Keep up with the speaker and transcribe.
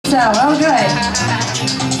So, oh good.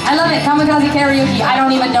 I love it, kamikaze karaoke. I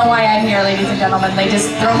don't even know why I'm here, ladies and gentlemen. They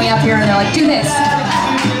just throw me up here and they're like, do this.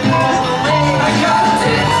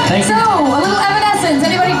 Thank you. So, a little Evanescence.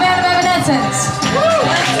 Anybody fan of Evanescence?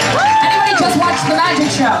 Anybody just watched the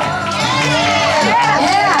Magic Show?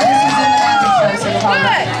 Yeah, this is in the Magic Show, so you'll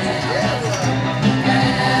probably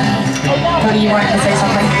Cody, you wanted to say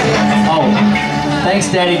something? Oh,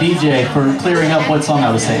 thanks Daddy DJ for clearing up what song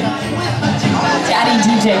I was saying. Daddy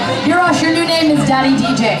DJ. Hirosh, your new name is Daddy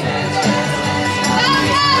DJ.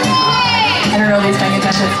 I don't know if he's paying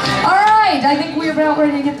attention. Alright, I think we're about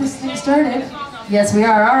ready to get this thing started. Yes, we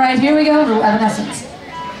are. Alright, here we go. Little Evanescence.